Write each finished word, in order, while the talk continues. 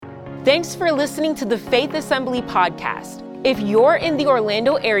Thanks for listening to the Faith Assembly podcast. If you're in the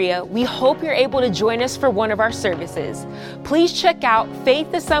Orlando area, we hope you're able to join us for one of our services. Please check out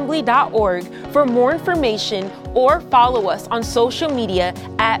faithassembly.org for more information or follow us on social media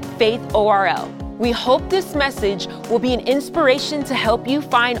at FaithORL. We hope this message will be an inspiration to help you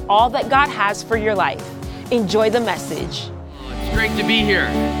find all that God has for your life. Enjoy the message. It's great to be here.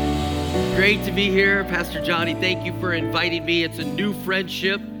 Great to be here. Pastor Johnny, thank you for inviting me. It's a new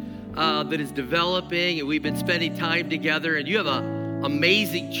friendship that is developing, and we've been spending time together, and you have an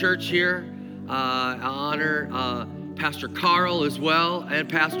amazing church here. I honor Pastor Carl as well and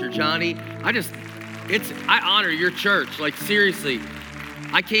Pastor Johnny. I honor your church, like seriously.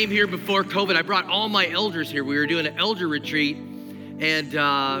 I came here before COVID. I brought all my elders here. We were doing an elder retreat,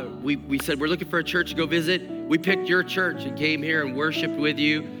 and we said, we're looking for a church to go visit. We picked your church and came here and worshiped with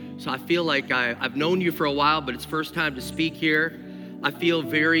you. So I feel like I've known you for a while, but it's first time to speak here. I feel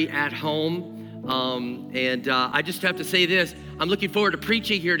very at home, and I just have to say this. I'm looking forward to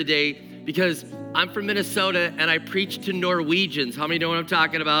preaching here today because I'm from Minnesota and I preach to Norwegians. How many know what I'm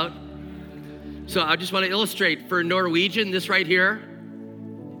talking about? So I just want to illustrate for a Norwegian, this right here,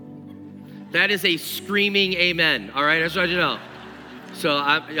 that is a screaming amen, all right? That's what you know. So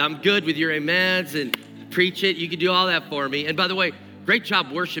I'm good with your amens and preach it. You can do all that for me. And by the way, great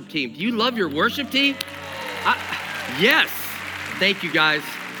job, worship team. Do you love your worship team? Yes. Thank you, guys.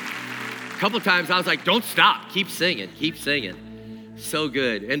 A couple of times I was like, don't stop. Keep singing. Keep singing. So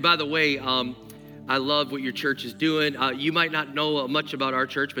good. And by the way, I love what your church is doing. You might not know much about our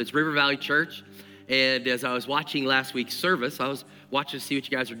church, but it's River Valley Church. And as I was watching last week's service, I was watching to see what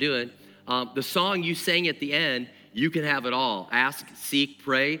you guys are doing. The song you sang at the end, You Can Have It All. Ask, seek,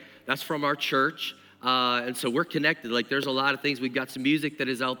 pray. That's from our church. And so we're connected. Like there's a lot of things. We've got some music that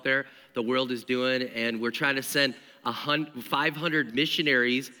is out there the world is doing. And we're trying to send 500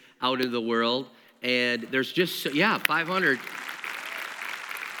 missionaries out in the world, and there's just 500.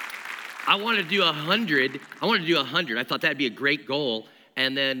 I want to do 100. I thought that'd be a great goal.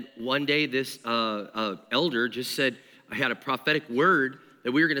 And then one day, this elder just said I had a prophetic word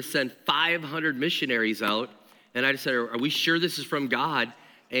that we were going to send 500 missionaries out, and I just said, "Are we sure this is from God?"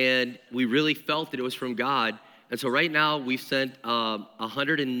 And we really felt that it was from God. And so right now we've sent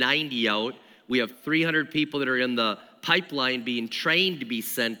 190 out. We have 300 people that are in the pipeline being trained to be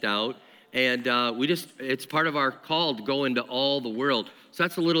sent out. And it's part of our call to go into all the world. So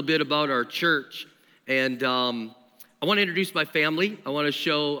that's a little bit about our church. And I want to introduce my family. I want to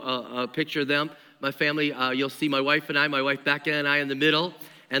show a picture of them. My family, you'll see my wife and I, my wife Becca and I in the middle.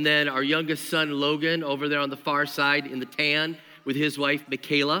 And then our youngest son, Logan, over there on the far side in the tan with his wife,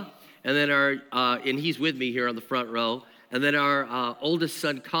 Michaela. And then and he's with me here on the front row. And then our oldest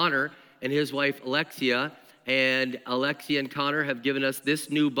son, Connor, and his wife, Alexia. And Alexia and Connor have given us this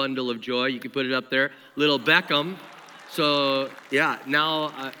new bundle of joy. You can put it up there, little Beckham. So, yeah,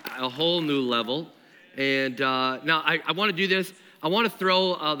 now a whole new level. And now I want to do this. I want to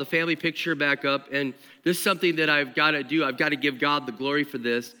throw the family picture back up. And this is something that I've got to do. I've got to give God the glory for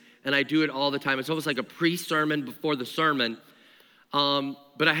this. And I do it all the time. It's almost like a pre-sermon before the sermon.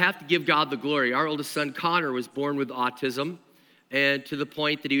 But I have to give God the glory. Our oldest son, Connor, was born with autism. And to the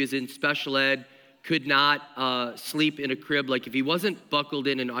point that he was in special ed, could not sleep in a crib. Like if he wasn't buckled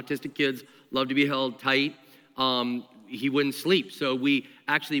in, and autistic kids love to be held tight, he wouldn't sleep. So we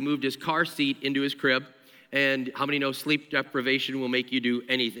actually moved his car seat into his crib. And how many know sleep deprivation will make you do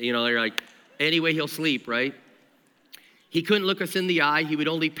anything? You know, they're like, any way he'll sleep, right? He couldn't look us in the eye. He would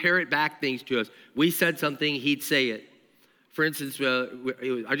only parrot back things to us. We said something, he'd say it. For instance,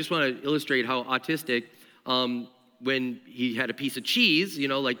 I just want to illustrate how autistic, when he had a piece of cheese, you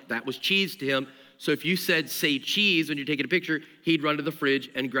know, like that was cheese to him. So if you said, say cheese, when you're taking a picture, he'd run to the fridge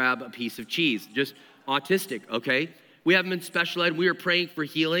and grab a piece of cheese. Just autistic, okay? We have him in special ed. We are praying for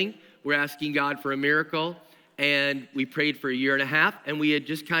healing. We're asking God for a miracle. And we prayed for a year and a half, and we had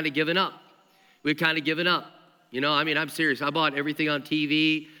just kind of given up. You know, I mean, I'm serious. I bought everything on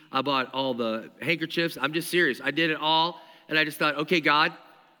TV. I bought all the handkerchiefs. I'm just serious. I did it all. And I just thought, okay, God,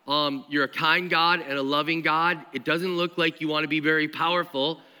 you're a kind God and a loving God. It doesn't look like you want to be very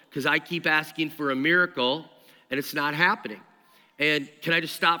powerful because I keep asking for a miracle and it's not happening. And can I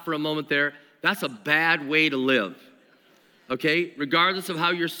just stop for a moment there? That's a bad way to live, okay? Regardless of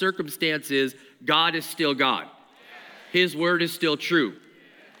how your circumstance is, God is still God. His word is still true.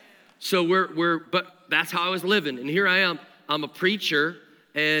 So but that's how I was living. And here I am. I'm a preacher,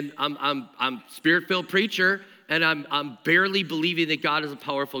 and I'm spirit-filled preacher, and I'm barely believing that God is a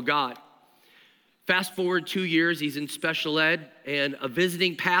powerful God. Fast forward 2 years, he's in special ed, and a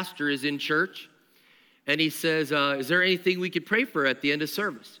visiting pastor is in church, and he says, is there anything we could pray for at the end of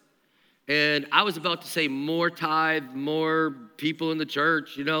service? And I was about to say more tithe, more people in the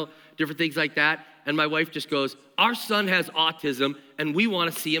church, different things like that. And my wife just goes, our son has autism and we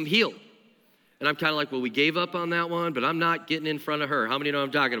want to see him healed. And I'm kind of like, well, we gave up on that one, but I'm not getting in front of her. How many know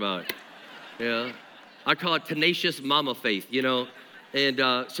I'm talking about? Yeah. I call it tenacious mama faith, And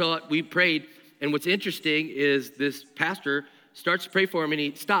so we prayed. And what's interesting is this pastor starts to pray for him and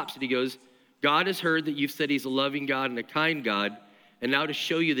he stops and he goes, God has heard that you've said he's a loving God and a kind God. And now to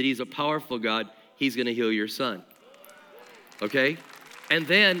show you that he's a powerful God, he's going to heal your son. Okay? And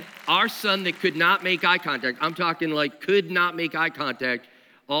then our son that could not make eye contact, I'm talking like could not make eye contact,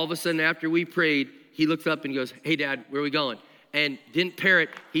 all of a sudden after we prayed, he looks up and goes, hey, Dad, where are we going? And didn't parrot,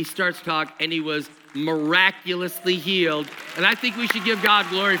 he starts to talk, and he was miraculously healed. And I think we should give God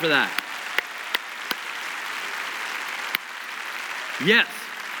glory for that. Yes.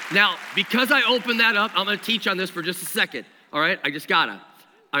 Now, because I opened that up, I'm going to teach on this for just a second. All right? I just got to.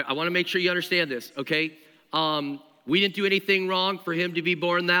 I want to make sure you understand this, okay? We didn't do anything wrong for him to be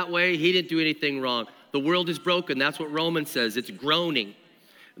born that way. He didn't do anything wrong. The world is broken. That's what Romans says. It's groaning.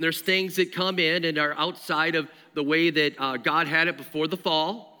 And there's things that come in and are outside of the way that God had it before the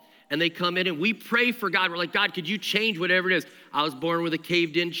fall. And they come in and we pray for God. We're like, God, could you change whatever it is? I was born with a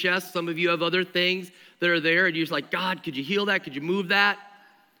caved in chest. Some of you have other things that are there. And you're just like, God, could you heal that? Could you move that?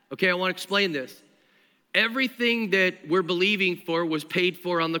 Okay, I want to explain this. Everything that we're believing for was paid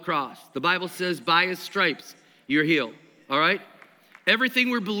for on the cross. The Bible says, by his stripes, you're healed. All right? Everything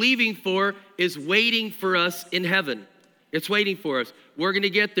we're believing for is waiting for us in heaven. It's waiting for us. We're going to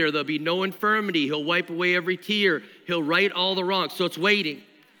get there. There'll be no infirmity. He'll wipe away every tear. He'll right all the wrongs. So it's waiting.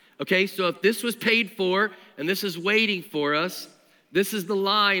 Okay, so if this was paid for and this is waiting for us, this is the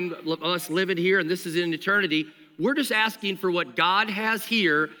line of us living here and this is in eternity. We're just asking for what God has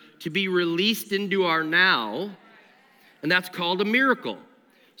here to be released into our now, and that's called a miracle.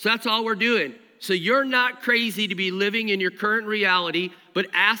 So that's all we're doing. So you're not crazy to be living in your current reality, but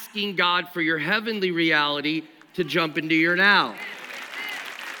asking God for your heavenly reality to jump into your now.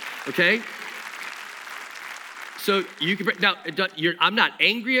 Okay? So you can, now, I'm not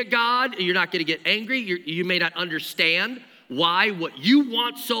angry at God. You're not going to get angry. You may not understand why what you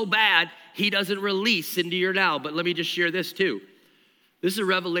want so bad, he doesn't release into your now. But let me just share this too. This is a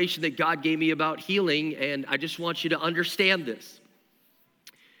revelation that God gave me about healing, and I just want you to understand this.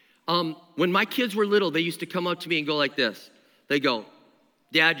 When my kids were little, they used to come up to me and go like this. They go,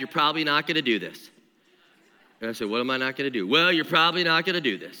 Dad, you're probably not going to do this. And I said, what am I not going to do? Well, you're probably not going to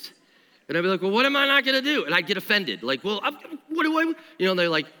do this. And I'd be like, well, what am I not going to do? And I'd get offended. Like, well, what do I, and they're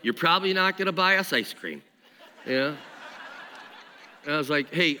like, you're probably not going to buy us ice cream. And I was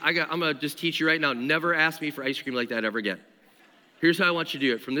like, hey, I'm going to just teach you right now. Never ask me for ice cream like that ever again. Here's how I want you to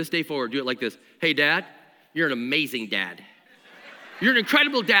do it. From this day forward, do it like this. Hey, Dad, you're an amazing dad. You're an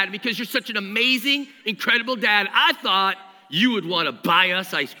incredible dad because you're such an amazing, incredible dad. I thought you would want to buy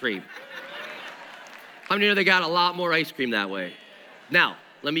us ice cream. How many know they got a lot more ice cream that way? Now,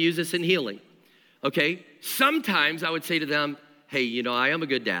 let me use this in healing. Okay? Sometimes I would say to them, hey, I am a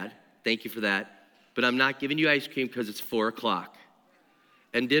good dad. Thank you for that. But I'm not giving you ice cream because it's 4:00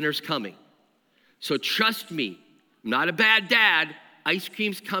 and dinner's coming. So trust me, I'm not a bad dad. Ice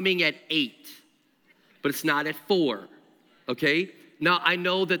cream's coming at 8, but it's not at 4. Okay? Now, I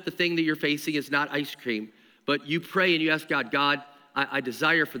know that the thing that you're facing is not ice cream, but you pray and you ask God, I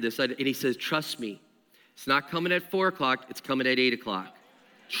desire for this. And he says, trust me. It's not coming at 4:00, it's coming at 8:00.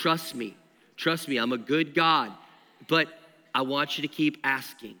 Trust me. Trust me, I'm a good God. But I want you to keep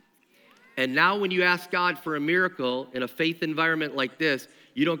asking. And now when you ask God for a miracle in a faith environment like this,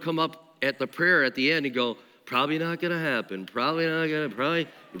 you don't come up at the prayer at the end and go, probably not going to happen. Probably,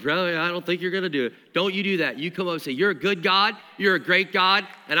 I don't think you're going to do it. Don't you do that. You come up and say, you're a good God. You're a great God.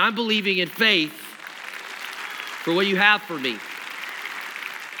 And I'm believing in faith for what you have for me.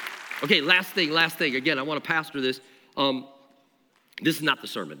 Okay, last thing. Again, I want to pastor this. This is not the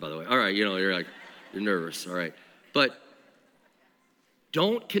sermon, by the way. All right, you're like, you're nervous. All right. But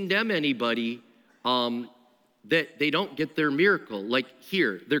don't condemn anybody that they don't get their miracle. Like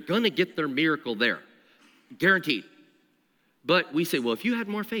here, they're going to get their miracle there. Guaranteed. But we say, well, if you had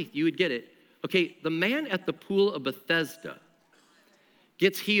more faith, you would get it. Okay, the man at the pool of Bethesda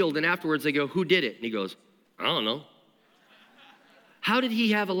gets healed, and afterwards they go, who did it? And he goes, I don't know. How did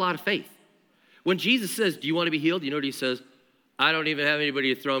he have a lot of faith? When Jesus says, do you want to be healed? You know what he says? I don't even have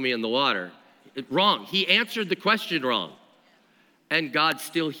anybody to throw me in the water. Wrong. He answered the question wrong. And God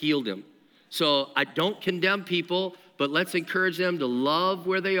still healed him. So I don't condemn people, but let's encourage them to love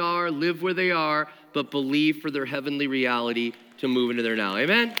where they are, live where they are, but believe for their heavenly reality to move into their now.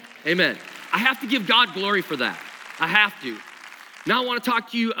 Amen? Amen. I have to give God glory for that. I have to. Now I want to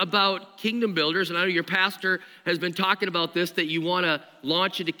talk to you about Kingdom Builders, and I know your pastor has been talking about this, that you want to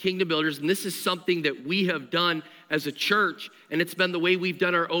launch into Kingdom Builders, and this is something that we have done as a church, and it's been the way we've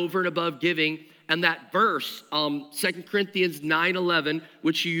done our over and above giving. And that verse, 2 Corinthians 9:11,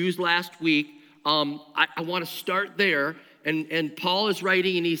 which you used last week, I want to start there. And Paul is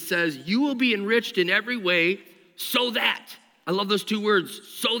writing, and he says, you will be enriched in every way so that, I love those two words,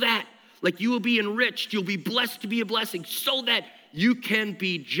 so that, like you will be enriched, you'll be blessed to be a blessing, so that you can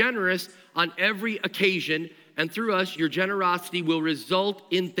be generous on every occasion, and through us, your generosity will result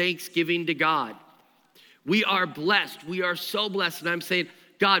in thanksgiving to God. We are blessed. We are so blessed. And I'm saying,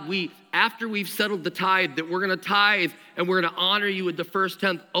 God, after we've settled the tithe, that we're going to tithe and we're going to honor you with the first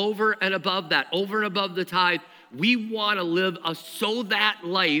tenth over and above that, over and above the tithe. We want to live a so that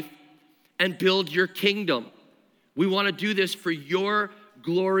life and build your kingdom. We want to do this for your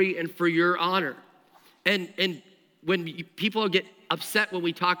glory and for your honor. And when people get upset when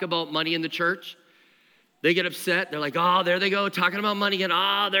we talk about money in the church, they get upset. They're like, oh, there they go, talking about money again.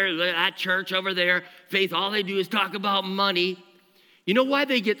 Oh, there's that church over there. Faith, all they do is talk about money. You know why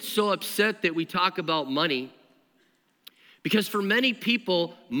they get so upset that we talk about money? Because for many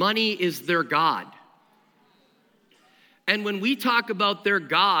people, money is their God. And when we talk about their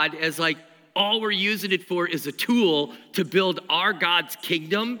God as like all we're using it for is a tool to build our God's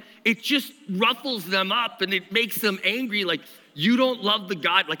kingdom, it just ruffles them up and it makes them angry. Like, you don't love the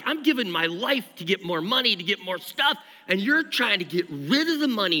God. Like, I'm giving my life to get more money, to get more stuff, and you're trying to get rid of the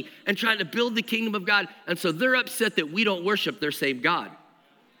money and trying to build the kingdom of God. And so they're upset that we don't worship their same God.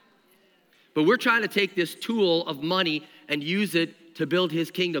 But we're trying to take this tool of money and use it to build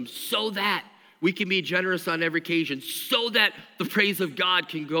his kingdom so that we can be generous on every occasion, so that the praise of God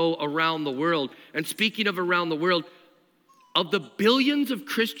can go around the world. And speaking of around the world, of the billions of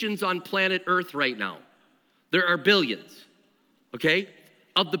Christians on planet Earth right now, there are billions, okay?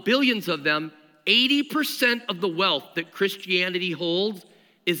 Of the billions of them, 80% of the wealth that Christianity holds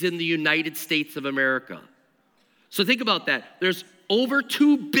is in the United States of America. So think about that. There's over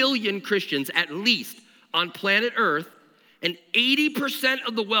 2 billion Christians, at least, on planet Earth, and 80%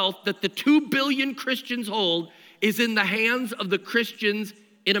 of the wealth that the 2 billion Christians hold is in the hands of the Christians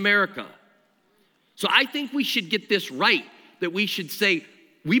in America. So I think we should get this right, that we should say,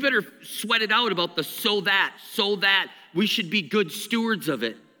 we better sweat it out about the so that we should be good stewards of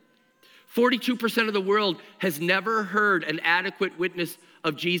it. 42% of the world has never heard an adequate witness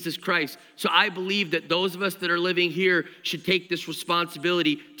of Jesus Christ. So I believe that those of us that are living here should take this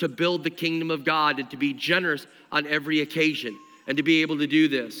responsibility to build the kingdom of God and to be generous on every occasion and to be able to do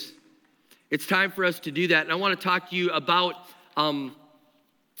this. It's time for us to do that. And I want to talk to you about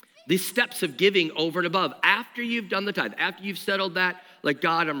the steps of giving over and above. After you've done the tithe, after you've settled that, like,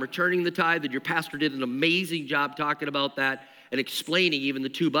 God, I'm returning the tithe, and your pastor did an amazing job talking about that and explaining even the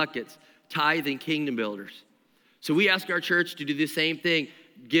two buckets, tithe and kingdom builders. So we ask our church to do the same thing,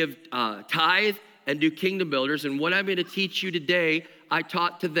 give tithe and do kingdom builders. And what I'm going to teach you today, I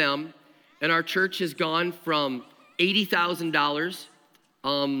taught to them, and our church has gone from $80,000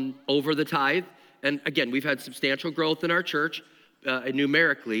 over the tithe. And again, we've had substantial growth in our church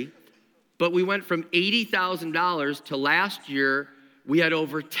numerically, but we went from $80,000 to last year, we had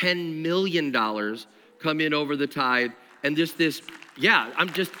over $10 million come in over the tithe. And just this,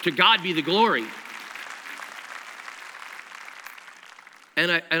 to God be the glory.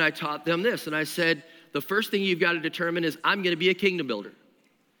 And I taught them this, and I said, the first thing you've got to determine is, I'm going to be a kingdom builder.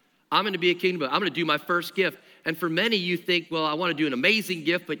 I'm going to be a kingdom builder. I'm going to do my first gift. And for many, you think, well, I want to do an amazing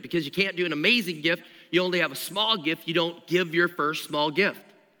gift, but because you can't do an amazing gift, you only have a small gift, you don't give your first small gift.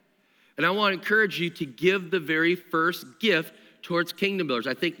 And I want to encourage you to give the very first gift towards kingdom builders.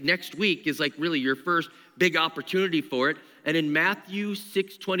 I think next week is like really your first big opportunity for it. And in Matthew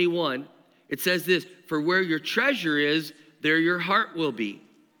 6:21, it says this, for where your treasure is, there your heart will be.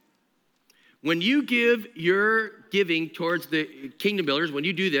 When you give your giving towards the kingdom builders, when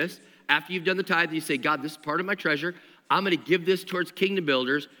you do this, after you've done the tithe, you say, God, this is part of my treasure. I'm going to give this towards kingdom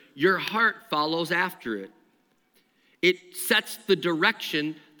builders. Your heart follows after it. It sets the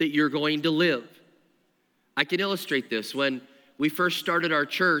direction that you're going to live. I can illustrate this. When we first started our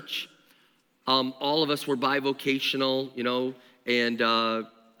church, all of us were bivocational, and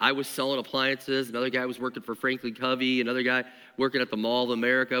I was selling appliances. Another guy was working for Franklin Covey. Another guy working at the Mall of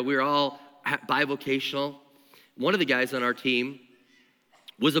America. We were all bivocational. One of the guys on our team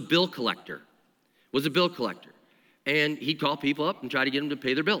was a bill collector. And he'd call people up and try to get them to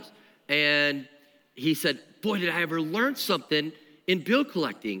pay their bills. And he said, boy, did I ever learn something in bill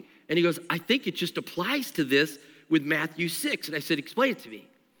collecting. And he goes, I think it just applies to this with Matthew 6. And I said, explain it to me.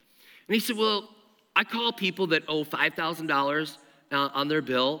 And he said, well, I call people that owe $5,000 on their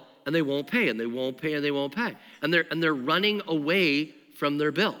bill, and they won't pay, and they won't pay, and they won't pay. And they're running away from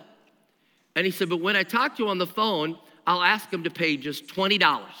their bill. And he said, but when I talk to him on the phone, I'll ask them to pay just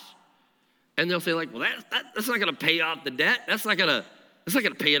 $20. And they'll say like, well, that's not gonna pay off the debt. That's not gonna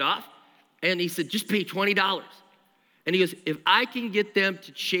pay it off. And he said, just pay $20. And he goes, if I can get them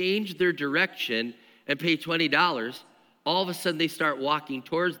to change their direction and pay $20, all of a sudden they start walking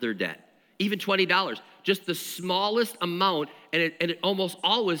towards their debt. Even $20, just the smallest amount, and it almost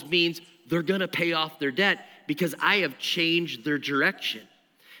always means they're gonna pay off their debt because I have changed their direction.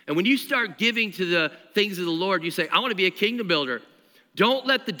 And when you start giving to the things of the Lord, you say, I wanna be a kingdom builder. Don't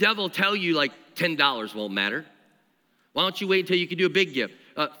let the devil tell you like $10 won't matter. Why don't you wait until you can do a big gift?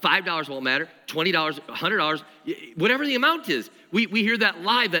 $5 won't matter, $20, $100, whatever the amount is. We hear that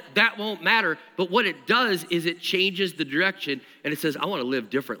lie that won't matter, but what it does is it changes the direction and it says, I wanna live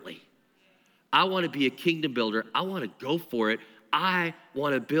differently. I wanna be a kingdom builder. I wanna go for it. I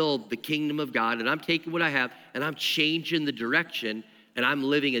wanna build the kingdom of God, and I'm taking what I have and I'm changing the direction, and I'm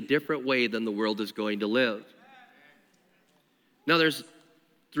living a different way than the world is going to live. Now there's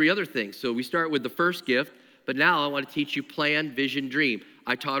 3 other things. So we start with the first gift, but now I want to teach you plan, vision, dream.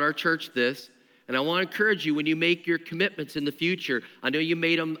 I taught our church this, and I want to encourage you when you make your commitments in the future. I know you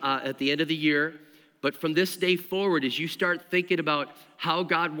made them at the end of the year, but from this day forward, as you start thinking about how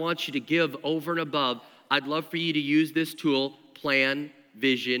God wants you to give over and above, I'd love for you to use this tool, plan,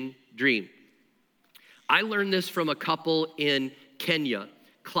 vision, dream. I learned this from a couple in Kenya,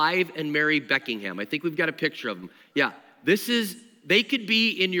 Clive and Mary Beckingham. I think we've got a picture of them. Yeah, they could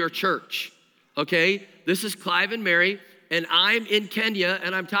be in your church, okay? This is Clive and Mary, and I'm in Kenya,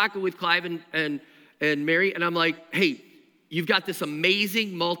 and I'm talking with Clive and Mary, and I'm like, hey, you've got this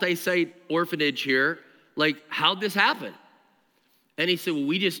amazing multi-site orphanage here. Like, how'd this happen? And he said, well,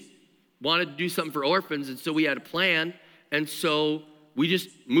 we just wanted to do something for orphans, and so we had a plan, and so we just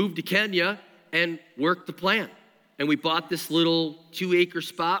moved to Kenya and worked the plan. And we bought this little 2-acre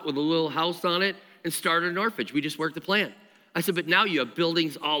spot with a little house on it and started an orphanage. We just worked the plan. I said, but now you have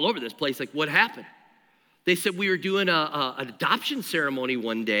buildings all over this place. Like, what happened? They said, we were doing an adoption ceremony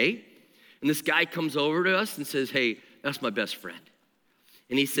one day, and this guy comes over to us and says, hey, that's my best friend.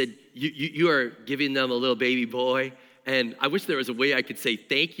 And he said, you are giving them a little baby boy, and I wish there was a way I could say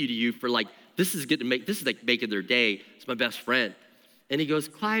thank you to you for like, this is like making their day. It's my best friend. And he goes,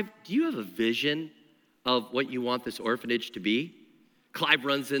 Clive, do you have a vision of what you want this orphanage to be? Clive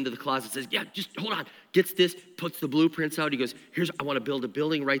runs into the closet and says, yeah, just hold on. Gets this, puts the blueprints out. He goes, I want to build a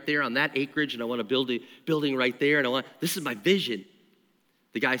building right there on that acreage, and I want to build a building right there, and this is my vision.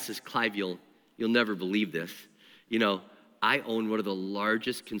 The guy says, Clive, you'll never believe this. You know, I own one of the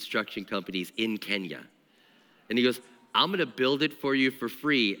largest construction companies in Kenya. And he goes, I'm going to build it for you for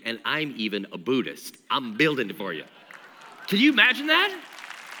free, and I'm even a Buddhist. I'm building it for you. Can you imagine that?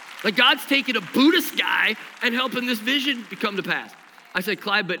 Like, God's taking a Buddhist guy and helping this vision come to pass. I said,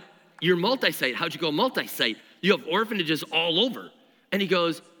 Clive, but you're multi-site. How'd you go multi-site? You have orphanages all over. And he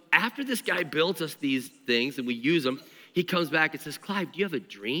goes, after this guy builds us these things and we use them, he comes back and says, Clive, do you have a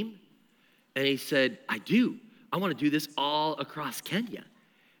dream? And he said, I do. I want to do this all across Kenya.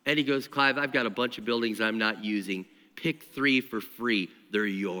 And he goes, Clive, I've got a bunch of buildings I'm not using. Pick 3 for free. They're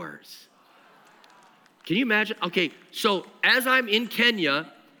yours. Can you imagine? Okay, so as I'm in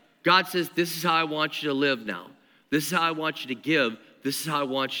Kenya, God says, this is how I want you to live now. This is how I want you to give. This is how I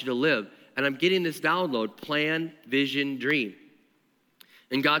want you to live. And I'm getting this download, plan, vision, dream.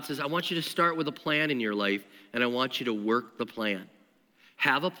 And God says, I want you to start with a plan in your life, and I want you to work the plan.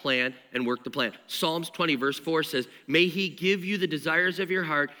 Have a plan and work the plan. Psalms 20, verse 4 says, may he give you the desires of your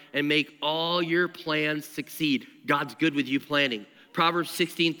heart and make all your plans succeed. God's good with you planning. Proverbs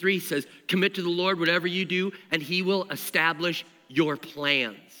 16:3 says, commit to the Lord whatever you do, and he will establish your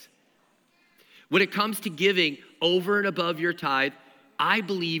plans. When it comes to giving over and above your tithe, I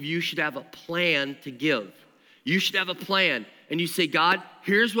believe you should have a plan to give. You should have a plan. And you say, God,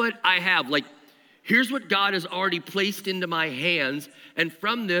 here's what I have. Like, here's what God has already placed into my hands. And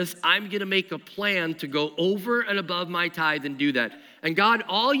from this, I'm going to make a plan to go over and above my tithe and do that. And God,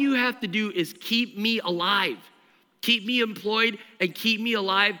 all you have to do is keep me alive. Keep me employed and keep me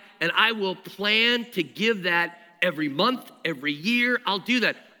alive. And I will plan to give that every month, every year. I'll do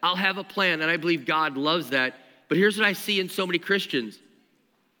that. I'll have a plan. And I believe God loves that. But here's what I see in so many Christians.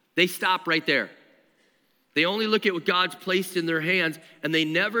 They stop right there. They only look at what God's placed in their hands, and they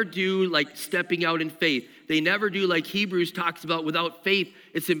never do like stepping out in faith. They never do like Hebrews talks about, without faith,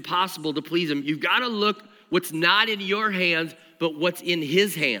 it's impossible to please him. You've got to look what's not in your hands, but what's in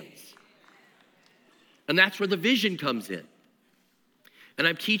his hands. And that's where the vision comes in. And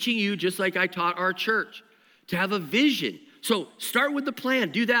I'm teaching you, just like I taught our church, to have a vision, So start with the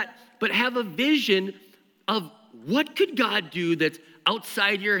plan, do that, but have a vision of what could God do that's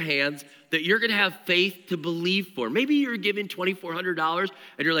outside your hands that you're gonna have faith to believe for. Maybe you're giving $2,400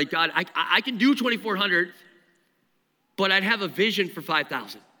 and you're like, God, I can do $2,400, but I'd have a vision for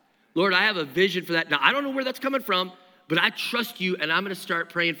 $5,000. Lord, I have a vision for that. Now, I don't know where that's coming from, but I trust you and I'm gonna start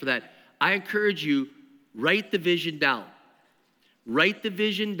praying for that. I encourage you, write the vision down. Write the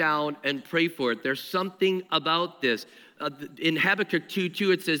vision down and pray for it. There's something about this. In Habakkuk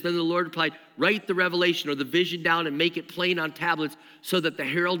 2:2, it says, then the Lord replied, write the revelation or the vision down and make it plain on tablets so that the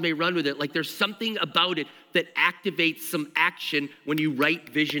herald may run with it. Like there's something about it that activates some action when you write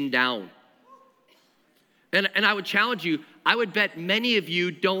vision down. And I would challenge you, I would bet many of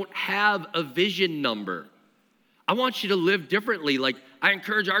you don't have a vision number. I want you to live differently. Like I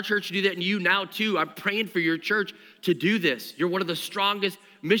encourage our church to do that and you now too. I'm praying for your church to do this. You're one of the strongest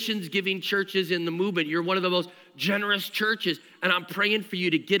missions-giving churches in the movement. You're one of the most generous churches. And I'm praying for you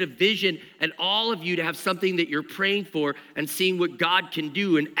to get a vision and all of you to have something that you're praying for and seeing what God can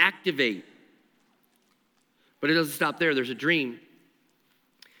do and activate. But it doesn't stop there. There's a dream.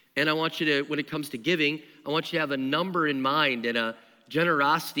 And I want you to, when it comes to giving, I want you to have a number in mind and a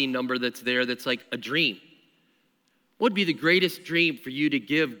generosity number that's there that's like a dream. What would be the greatest dream for you to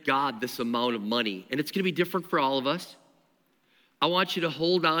give God this amount of money? And it's going to be different for all of us. I want you to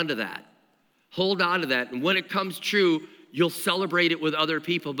hold on to that. Hold on to that. And when it comes true, you'll celebrate it with other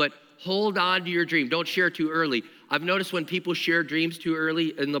people, but hold on to your dream. Don't share too early. I've noticed when people share dreams too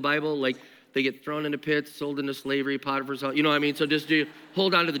early in the Bible, like they get thrown into pits, sold into slavery, Potiphar's house, you know what I mean? So just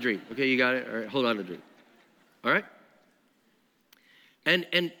hold on to the dream. Okay, you got it? All right, hold on to the dream. All right?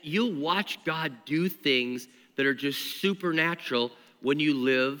 And you'll watch God do things that are just supernatural when you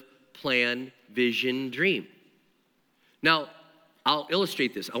live, plan, vision, dream. Now, I'll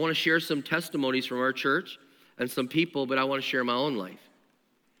illustrate this. I want to share some testimonies from our church and some people, but I want to share my own life.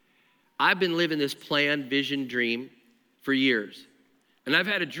 I've been living this plan, vision, dream for years. And I've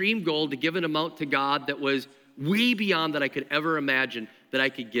had a dream goal to give an amount to God that was way beyond that I could ever imagine that I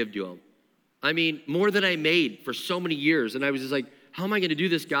could give to him. I mean, more than I made for so many years. And I was just like, how am I going to do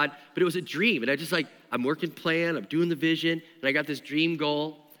this, God? But it was a dream. And I just like, I'm working plan, I'm doing the vision, and I got this dream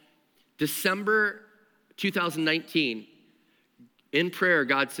goal. December 2019, in prayer,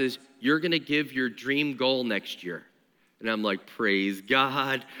 God says, you're going to give your dream goal next year. And I'm like, praise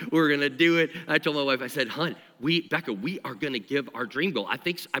God, we're going to do it. I told my wife, I said, hon, Becca, we are going to give our dream goal.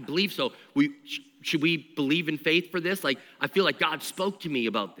 I believe so. Should we believe in faith for this? Like, I feel like God spoke to me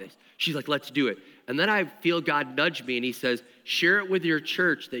about this. She's like, let's do it. And then I feel God nudge me and he says, share it with your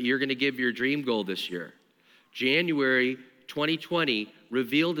church that you're going to give your dream goal this year. January 2020,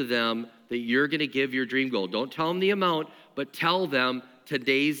 reveal to them that you're going to give your dream goal. Don't tell them the amount, but tell them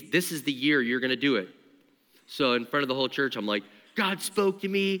this is the year you're going to do it. So in front of the whole church, I'm like, God spoke to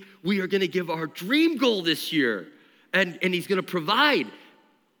me. We are going to give our dream goal this year. And he's going to provide.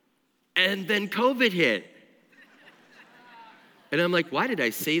 And then COVID hit. And I'm like, why did I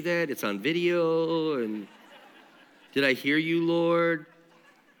say that? It's on video. And did I hear you, Lord?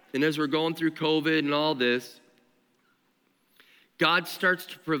 And as we're going through COVID and all this, God starts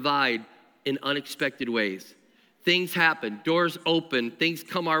to provide in unexpected ways. Things happen, doors open, things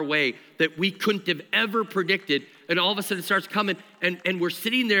come our way that we couldn't have ever predicted. And all of a sudden it starts coming. And we're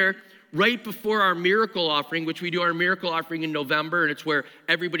sitting there right before our miracle offering, which we do our miracle offering in November. And it's where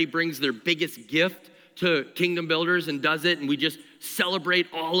everybody brings their biggest gift to Kingdom Builders and does it. And we just celebrate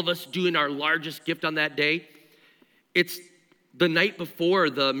all of us doing our largest gift on that day. It's the night before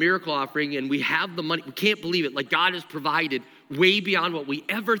the miracle offering and we have the money. We can't believe it. Like God has provided way beyond what we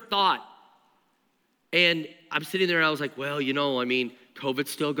ever thought. And I'm sitting there and I was like, well, COVID's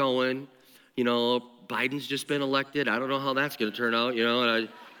still going. Biden's just been elected. I don't know how that's going to turn out,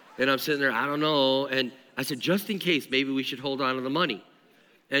 and I'm sitting there, I don't know. And I said, just in case, maybe we should hold on to the money.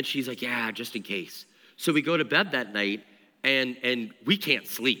 And she's like, yeah, just in case. So we go to bed that night and we can't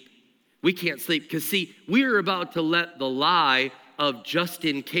sleep. We can't sleep because, see, we are about to let the lie of just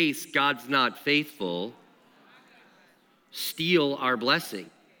in case God's not faithful steal our blessing.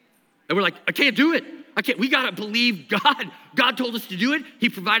 And we're like, I can't do it. We got to believe God. God told us to do it. He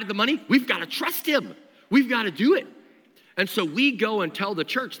provided the money. We've got to trust him. We've got to do it. And so we go and tell the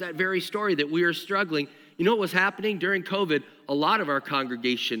church that very story that we are struggling. You know what was happening during COVID? A lot of our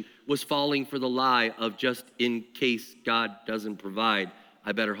congregation was falling for the lie of just in case God doesn't provide,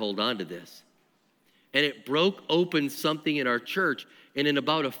 I better hold on to this. And it broke open something in our church. And in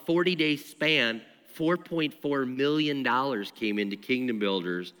about a 40-day span, $4.4 million came into Kingdom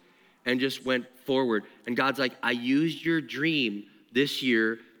Builders and just went forward. And God's like, I used your dream this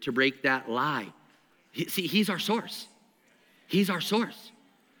year to break that lie. See, he's our source. He's our source.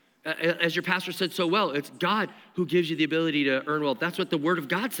 As your pastor said so well, it's God who gives you the ability to earn wealth. That's what the Word of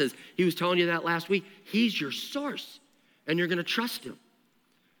God says. He was telling you that last week. He's your source, and you're going to trust him.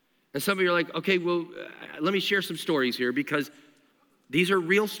 And some of you are like, okay, well, let me share some stories here because these are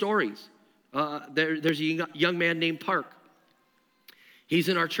real stories. There's a young man named Park. He's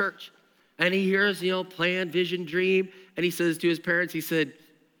in our church, and he hears, plan, vision, dream, and he says to his parents, he said,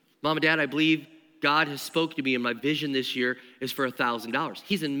 Mom and Dad, I believe God has spoke to me, and my vision this year is for $1,000.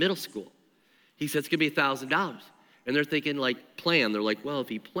 He's in middle school. He said, it's going to be $1,000. And they're thinking, plan. They're like, well, if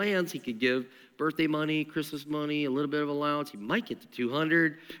he plans, he could give birthday money, Christmas money, a little bit of allowance. He might get to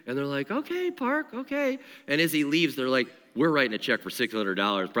 200. And they're like, okay, Park, okay. And as he leaves, they're like, we're writing a check for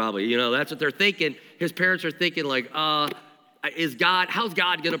 $600 probably. That's what they're thinking. His parents are thinking how's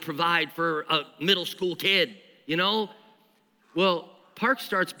God going to provide for a middle school kid, Well, Park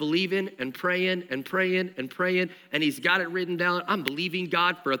starts believing and praying and praying and praying, and he's got it written down. I'm believing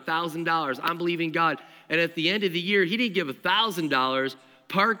God for $1,000. I'm believing God. And at the end of the year, he didn't give $1,000.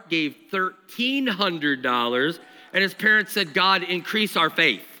 Park gave $1,300, and his parents said, God, increase our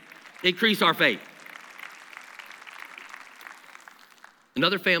faith. Increase our faith.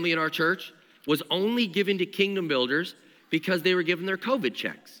 Another family in our church was only given to kingdom builders because they were given their COVID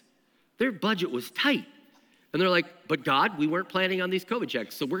checks. Their budget was tight. And they're like, but God, we weren't planning on these COVID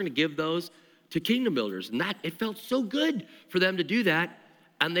checks, so we're going to give those to kingdom builders. And it felt so good for them to do that.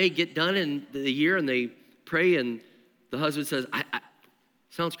 And they get done in the year and they pray, and the husband says,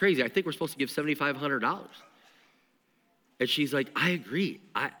 sounds crazy. I think we're supposed to give $7,500. And she's like, I agree.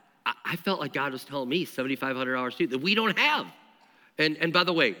 I felt like God was telling me $7,500 too, that we don't have. And by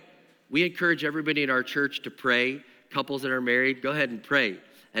the way, we encourage everybody in our church to pray. Couples that are married, go ahead and pray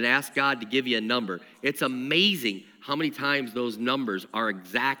and ask God to give you a number. It's amazing how many times those numbers are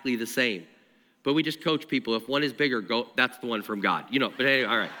exactly the same. But we just coach people. If one is bigger, that's the one from God. But anyway,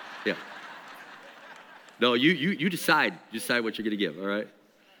 all right, yeah. No, you decide. You decide what you're going to give, all right?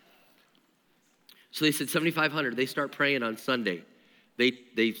 So they said $7,500. They start praying on Sunday.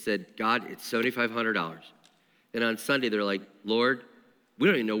 They said, God, it's $7,500. And on Sunday, they're like, Lord, we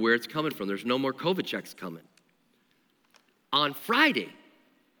don't even know where it's coming from. There's no more COVID checks coming. On Friday,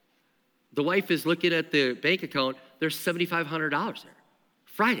 the wife is looking at the bank account. There's $7,500 there.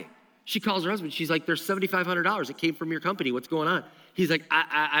 Friday. She calls her husband. She's like, there's $7,500. It came from your company. What's going on? He's like,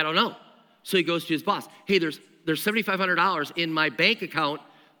 I don't know. So he goes to his boss. Hey, there's $7,500 in my bank account.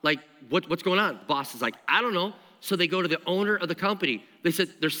 Like, what's going on? The boss is like, I don't know. So they go to the owner of the company. They said,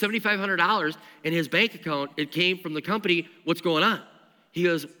 there's $7,500 in his bank account. It came from the company. What's going on? He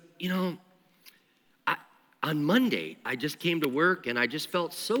goes, on Monday, I just came to work and I just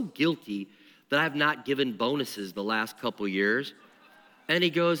felt so guilty that I've not given bonuses the last couple years. And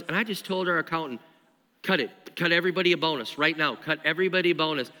he goes, and I just told our accountant, cut everybody a bonus right now. Cut everybody a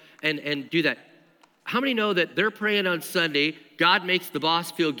bonus and do that. How many know that they're praying on Sunday, God makes the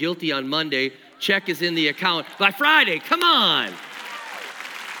boss feel guilty on Monday, check is in the account by Friday? Come on.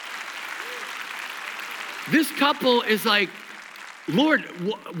 This couple is like, Lord,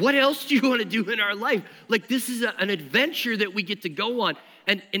 what else do you want to do in our life? Like, this is an adventure that we get to go on.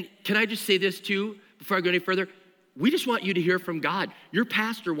 And can I just say this too, before I go any further? We just want you to hear from God. Your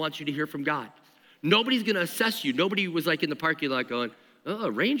pastor wants you to hear from God. Nobody's going to assess you. Nobody was like in the parking lot going, oh,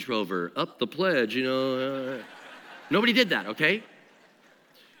 Range Rover, up the pledge, Nobody did that, okay?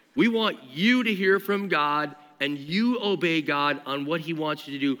 We want you to hear from God and you obey God on what he wants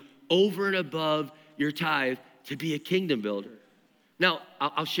you to do over and above your tithe to be a kingdom builder. Now,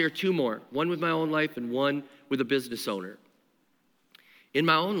 I'll share two more, one with my own life and one with a business owner. In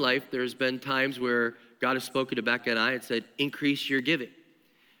my own life, there's been times where God has spoken to Becca and I and said, increase your giving.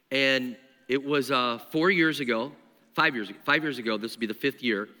 And it was 5 years ago, this would be the 5th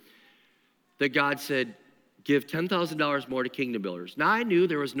year, that God said, give $10,000 more to kingdom builders. Now, I knew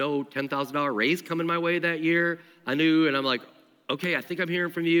there was no $10,000 raise coming my way that year. I knew, and I'm like, okay, I think I'm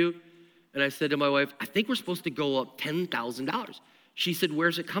hearing from you. And I said to my wife, I think we're supposed to go up $10,000. She said,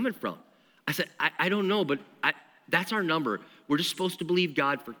 where's it coming from? I said, I don't know, but that's our number. We're just supposed to believe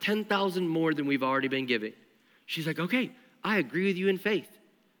God for $10,000 more than we've already been giving. She's like, okay, I agree with you in faith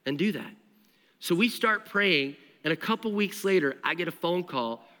and do that. So we start praying, and a couple weeks later, I get a phone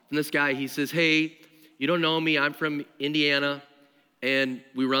call from this guy. He says, hey, you don't know me. I'm from Indiana, and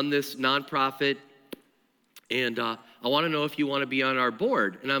we run this nonprofit, and I want to know if you want to be on our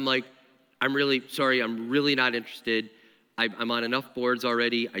board. And I'm like, I'm really sorry. I'm really not interested. I'm on enough boards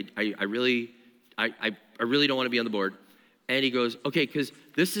already. I really don't want to be on the board. And he goes, okay, because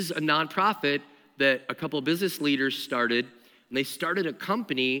this is a nonprofit that a couple of business leaders started, and they started a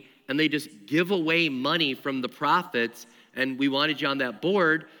company, and they just give away money from the profits And we wanted you on that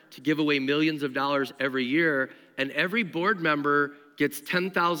board to give away millions of dollars every year. And every board member gets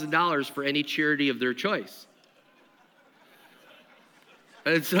 $10,000 for any charity of their choice.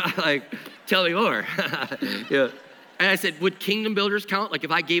 And it's like, tell me more. Yeah. And I said, would Kingdom Builders count? Like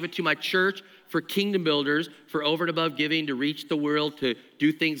if I gave it to my church for Kingdom Builders, for over and above giving to reach the world, to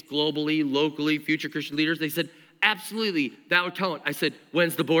do things globally, locally, future Christian leaders? They said, absolutely, that would count. I said,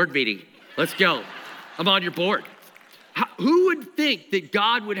 when's the board meeting? Let's go. I'm on your board. Who would think that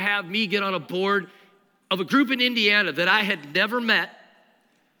God would have me get on a board of a group in Indiana that I had never met,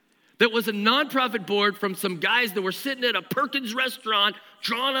 that was a nonprofit board from some guys that were sitting at a Perkins restaurant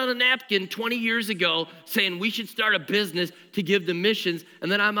drawn on a napkin 20 years ago saying we should start a business to give to missions.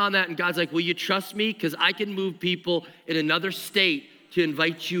 And then I'm on that and God's like, will you trust me? Because I can move people in another state to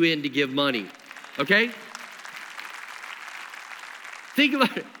invite you in to give money. Okay? Think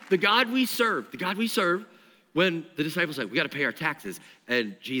about it. The God we serve, when the disciples are like, we got to pay our taxes.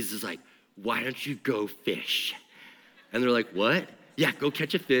 And Jesus is like, why don't you go fish? And they're like, what? Yeah, go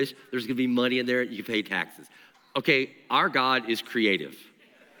catch a fish. There's going to be money in there. You pay taxes. Okay, our God is creative.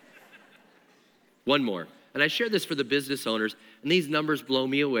 One more. And I share this for the business owners, and these numbers blow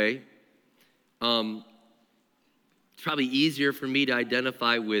me away. It's probably easier for me to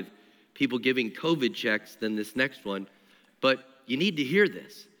identify with people giving COVID checks than this next one, but you need to hear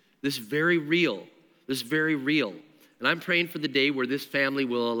this. This is very real. This is very real. And I'm praying for the day where this family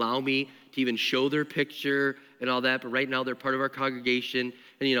will allow me to even show their picture and all that. But right now they're part of our congregation.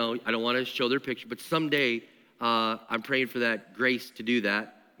 And, you know, I don't want to show their picture. But someday I'm praying for that grace to do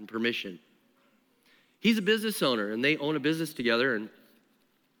that and permission. He's a business owner, and they own a business together. And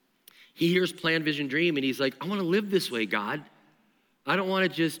he hears Plan, Vision, Dream. And he's like, I want to live this way, God. I don't want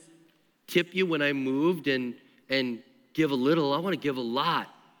to just tip you when I moved and give a little. I want to give a lot.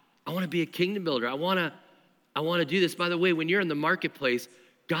 I want to be a kingdom builder. I want to do this. By the way, when you're in the marketplace,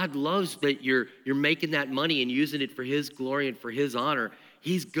 God loves that you're making that money and using it for his glory and for his honor.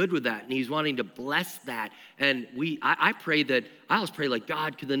 He's good with that, and he's wanting to bless that. And I always pray like,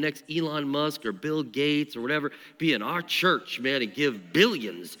 God, could the next Elon Musk or Bill Gates or whatever be in our church, man, and give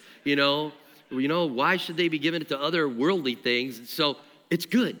billions, you know? Why should they be giving it to other worldly things? And so it's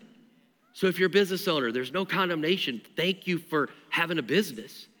good. So if you're a business owner, there's no condemnation. Thank you for having a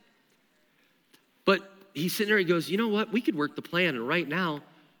business. But he's sitting there, he goes, you know what? We could work the plan, and right now,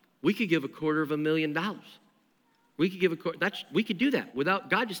 we could give $250,000. We could do that without,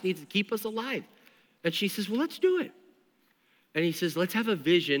 God just needs to keep us alive. And she says, well, let's do it. And he says, let's have a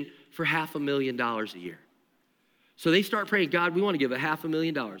vision for $500,000 a year. So they start praying, God, we want to give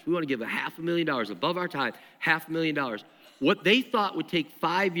 $500,000. We want to give $500,000 above our tithe, $500,000. What they thought would take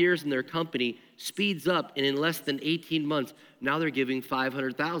 5 years in their company speeds up, and in less than 18 months, now they're giving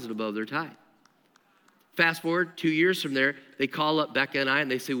 $500,000 above their tithe. Fast forward 2 years from there, they call up Becca and I,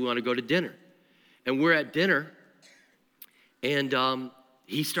 and they say, we want to go to dinner. And we're at dinner, and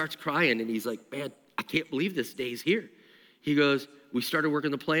he starts crying, and he's like, man, I can't believe this day's here. He goes, we started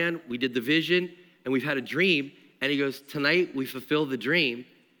working the plan, we did the vision, and we've had a dream. And he goes, tonight we fulfill the dream.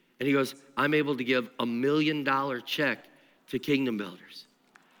 And he goes, I'm able to give $1 million check to Kingdom Builders.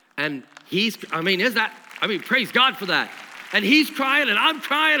 And praise God for that. And he's crying, and I'm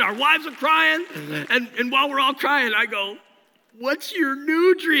crying, our wives are crying. And while we're all crying, I go, what's your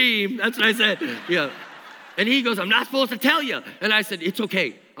new dream? That's what I said. Yeah. And he goes, I'm not supposed to tell you. And I said, it's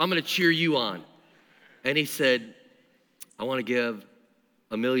okay. I'm going to cheer you on. And he said, I want to give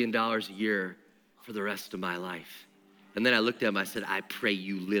 $1 million a year for the rest of my life. And then I looked at him, I said, I pray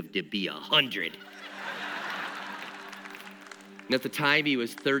you live to be 100. And at the time, he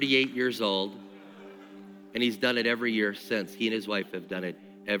was 38 years old. And he's done it every year since. He and his wife have done it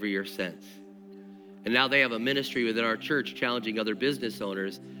every year since. And now they have a ministry within our church challenging other business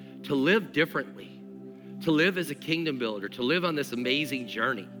owners to live differently, to live as a kingdom builder, to live on this amazing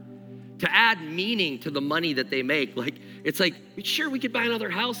journey, to add meaning to the money that they make. It's like, sure, we could buy another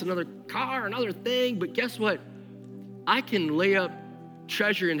house, another car, another thing, but guess what? I can lay up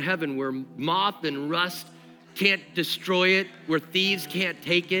treasure in heaven where moth and rust can't destroy it, where thieves can't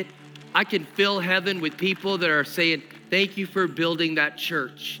take it. I can fill heaven with people that are saying, thank you for building that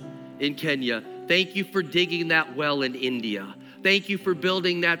church in Kenya. Thank you for digging that well in India. Thank you for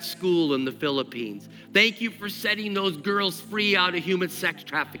building that school in the Philippines. Thank you for setting those girls free out of human sex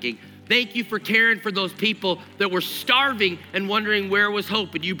trafficking. Thank you for caring for those people that were starving and wondering where was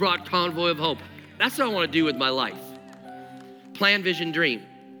hope, and you brought Convoy of Hope. That's what I want to do with my life. Plan, vision, dream.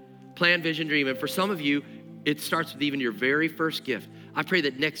 Plan, vision, dream. And for some of you, it starts with even your very first gift. I pray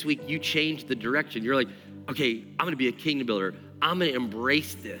that next week you change the direction. You're like, okay, I'm going to be a kingdom builder. I'm going to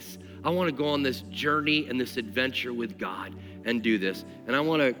embrace this. I want to go on this journey and this adventure with God and do this. And I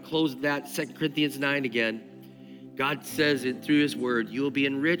want to close that 2 Corinthians 9 again. God says it through his word, you will be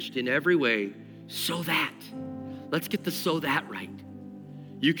enriched in every way so that, let's get the so that right.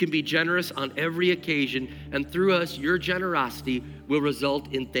 You can be generous on every occasion, and through us, your generosity will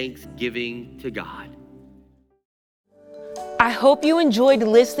result in thanksgiving to God. I hope you enjoyed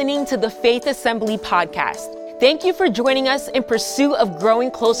listening to the Faith Assembly podcast. Thank you for joining us in pursuit of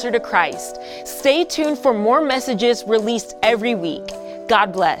growing closer to Christ. Stay tuned for more messages released every week.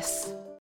 God bless.